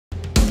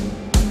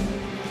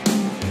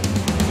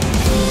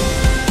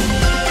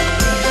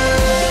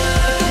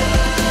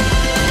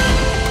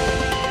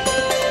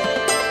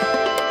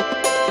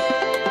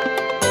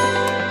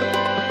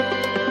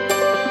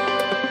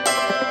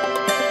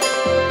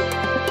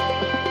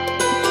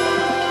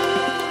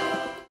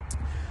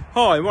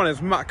Hi, my name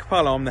is Matt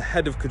Cappell. I'm the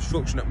head of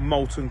construction at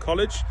Moulton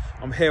College.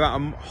 I'm here at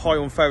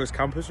Higham Ferrers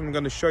campus and I'm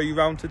going to show you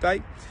around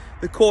today.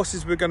 The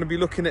courses we're going to be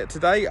looking at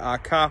today are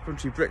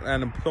carpentry,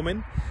 bricklaying and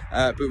plumbing,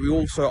 but we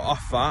also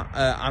offer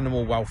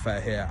animal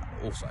welfare here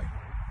also.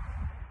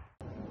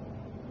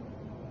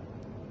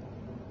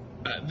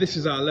 This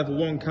is our level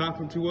 1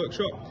 carpentry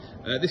workshop.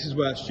 This is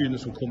where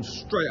students will come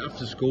straight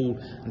after school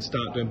and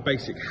start doing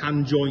basic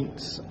hand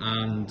joints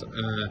and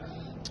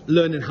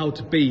learning how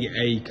to be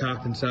a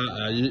carpenter,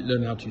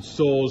 learning how to use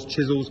saws,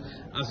 chisels.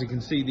 As you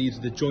can see, these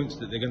are the joints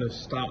that they're going to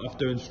start off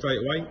doing straight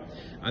away.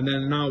 And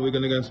then now we're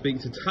going to go and speak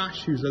to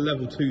Tash, who's a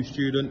level 2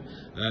 student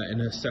in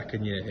her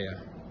second year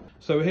here.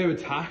 So we're here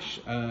with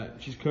Tash.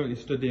 She's currently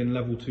studying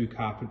level 2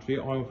 carpentry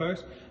at Higham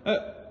Ferrers.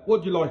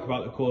 What do you like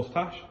about the course,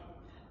 Tash?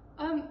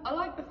 I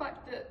like the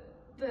fact that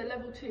the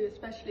level 2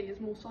 especially is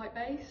more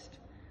site-based.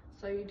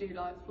 So you do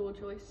like floor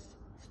joists,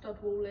 stud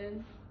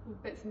walling,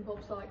 bits and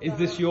bobs like that. Is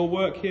this your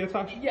work here,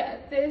 Tash? Yeah,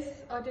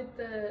 I did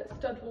the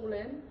stud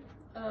walling,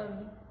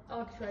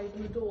 architrave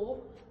and the door,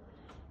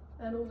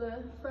 and all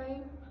the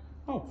frame.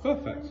 Oh,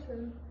 perfect.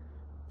 And,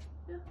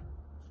 yeah.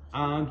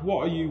 And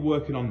what are you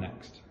working on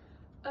next?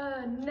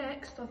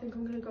 Next, I think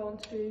I'm going to go on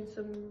to do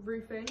some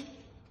roofing,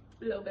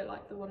 a little bit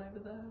like the one over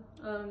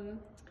there.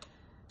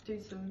 Do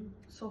some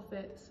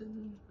soffits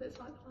and bits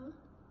like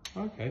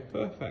that. Okay,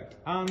 perfect.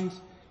 And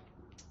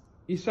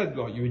you said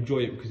like you enjoy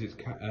it because it's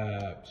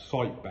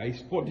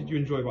site-based. What did you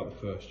enjoy about the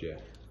first year?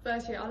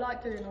 First year, I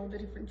like doing all the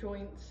different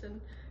joints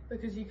and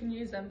because you can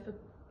use them for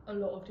a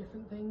lot of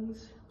different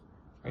things.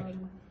 Okay.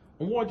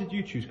 And why did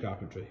you choose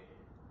carpentry?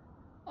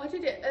 I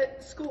did it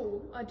at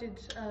school. I did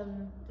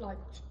like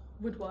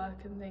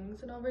woodwork and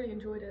things, and I really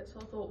enjoyed it. So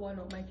I thought, why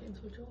not make it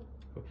into a job?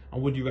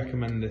 And would you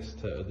recommend this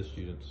to other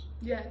students?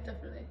 Yeah,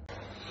 definitely.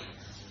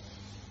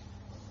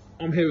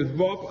 I'm here with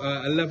Rob,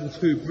 a level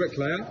 2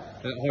 bricklayer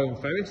at Higham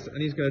Ferrers,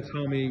 and he's going to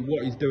tell me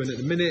what he's doing at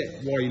the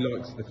minute, why he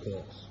likes the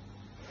course.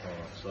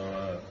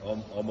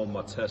 I'm on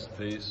my test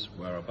piece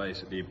where I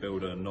basically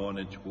build a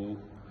 9-inch wall,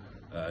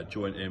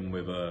 joint in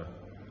with an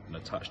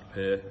attached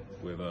pier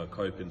with a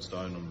coping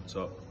stone on the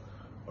top.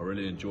 I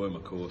really enjoy my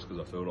course because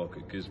I feel like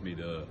it gives me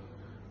the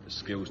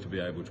skills to be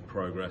able to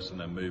progress and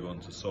then move on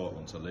to site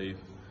once I leave.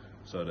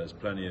 So there's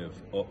plenty of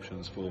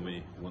options for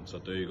me once I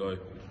do go.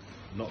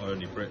 Not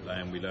only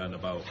bricklaying, we learn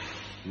about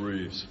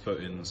roofs,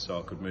 footings, so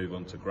I could move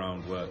on to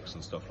groundworks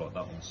and stuff like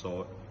that on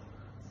site.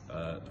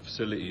 The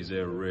facilities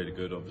here are really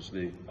good,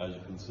 obviously. As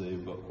you can see,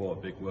 we've got quite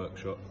a big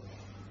workshop.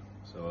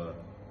 So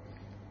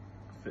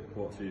fit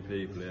quite a few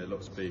people here,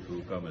 lots of people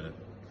who come in it.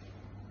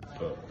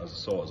 But as a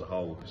site as a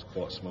whole, it's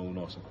quite small,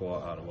 nice and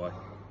quiet out of the way.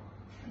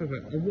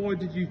 Perfect. And why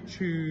did you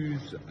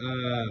choose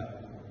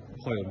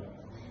Higham?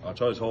 I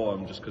chose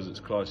Higham just because it's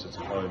closer to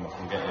home. I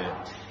can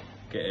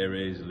get here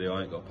easily.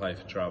 I ain't got to pay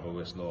for travel.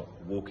 It's not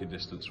walking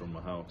distance from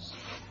my house.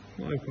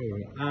 No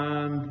problem.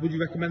 And would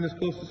you recommend this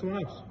course to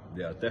someone else?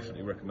 Yeah, I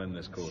definitely recommend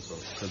this course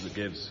because it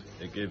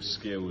gives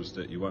skills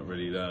that you won't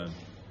really learn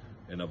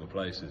in other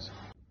places.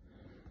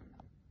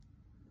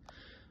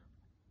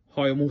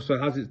 Higham also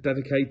has its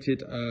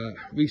dedicated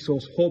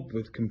resource hub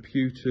with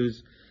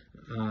computers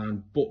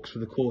and books for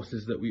the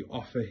courses that we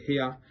offer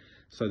here,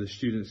 so the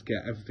students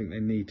get everything they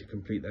need to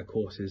complete their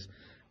courses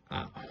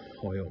at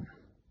Higham.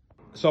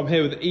 So I'm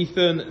here with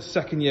Ethan,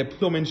 second year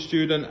plumbing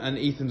student, and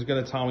Ethan's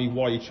going to tell me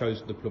why you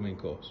chose the plumbing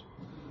course.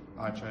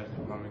 I chose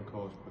the plumbing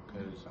course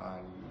because I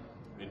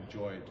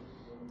enjoyed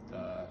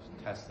the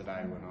test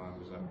today when I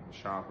was at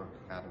Sharbrooke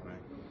Academy.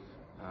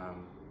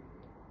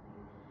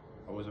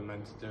 I wasn't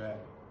meant to do it,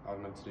 I was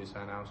meant to do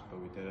something else,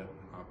 but we did it.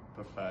 I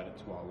preferred it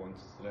to what I wanted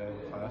to do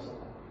first,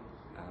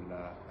 and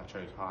I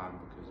chose Higham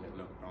because it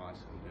looked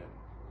nice and it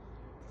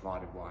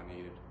provided what I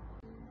needed.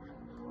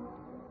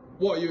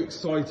 What are you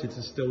excited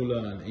to still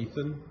learn,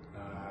 Ethan?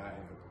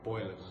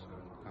 Boilers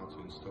and how to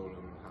install them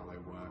and how they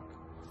work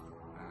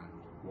and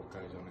what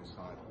goes on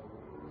inside.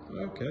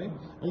 Okay.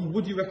 And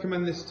would you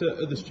recommend this to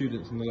other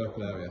students in the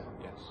local area?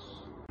 Yes.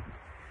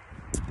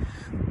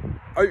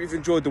 I hope you've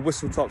enjoyed the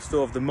whistle-top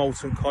tour of the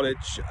Moulton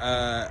College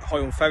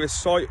Higham Ferrers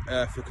site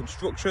for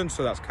construction,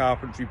 so that's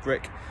carpentry,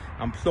 brick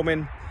and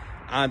plumbing.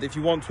 And if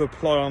you want to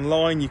apply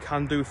online, you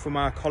can do from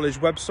our college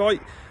website.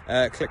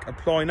 Click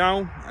apply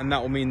now, and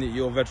that will mean that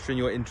you're registering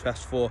your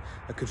interest for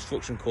a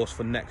construction course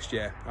for next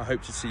year. I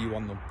hope to see you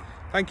on them.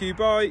 Thank you,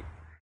 bye.